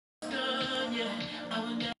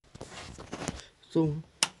So,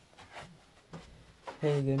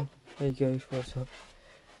 hey again, hey guys, what's up?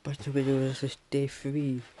 Back to the video, this is day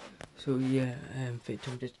 3. So yeah, think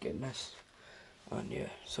I'm just getting this on, yeah,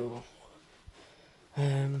 so,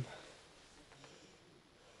 need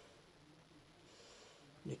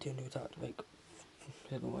to do that, like,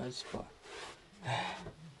 otherwise, but,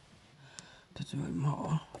 doesn't really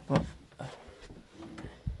matter, but,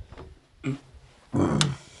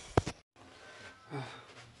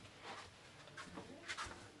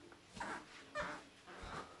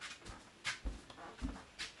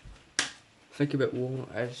 think about what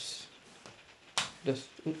is, just,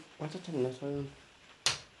 what's it in this one?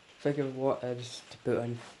 Think of what is to put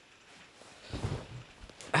in,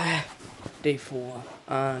 day 4,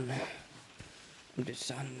 and I'm just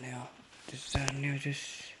standing there,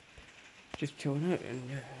 just chilling out, and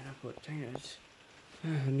yeah, and I've got time is,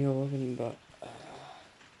 near 11, but,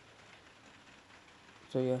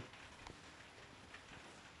 so yeah,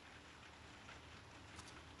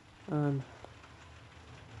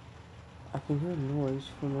 I can hear noise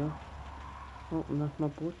from there. Oh, my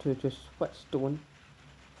Bluetooth just switched on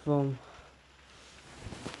from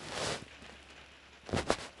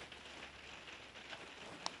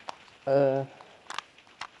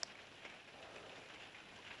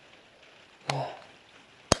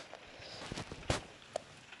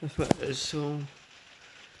that's what it is, so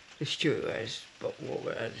it's true it is, but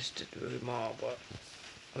what it is to do more, but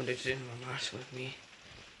I'm just doing my mask with me.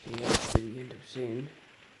 And yeah, that's what you end up seeing.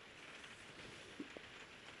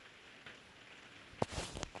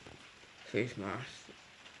 Face mask.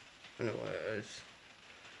 I know what it is.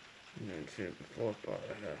 I've never seen it before, but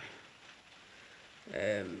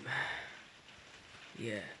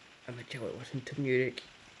yeah, I'm gonna tell it listen to music.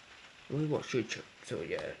 We watch YouTube, so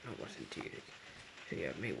yeah, not listen to music. So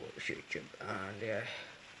yeah, me watch YouTube, and yeah,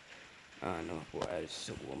 I know what else,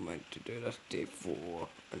 so I'm meant to do this day 4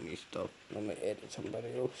 and new stuff. I'm gonna edit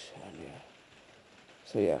somebody else, and yeah.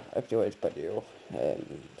 So yeah, if you like this video,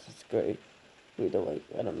 subscribe, leave a like,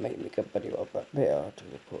 and it might make a video a bit better to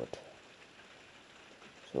record.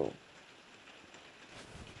 So,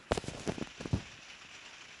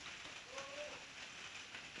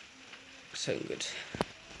 sound good.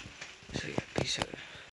 So yeah, peace out.